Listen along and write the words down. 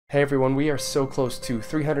Hey everyone, we are so close to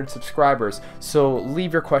 300 subscribers, so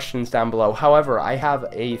leave your questions down below. However, I have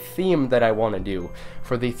a theme that I want to do.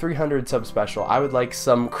 For the 300 sub special, I would like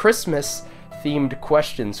some Christmas themed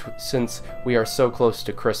questions since we are so close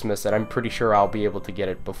to Christmas, and I'm pretty sure I'll be able to get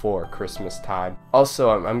it before Christmas time. Also,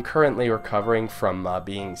 I'm currently recovering from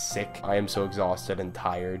being sick. I am so exhausted and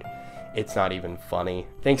tired. It's not even funny.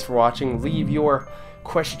 Thanks for watching. Leave your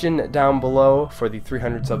question down below for the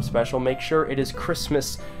 300 sub special. Make sure it is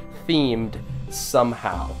Christmas themed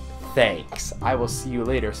somehow. Thanks. I will see you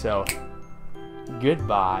later, so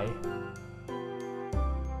goodbye.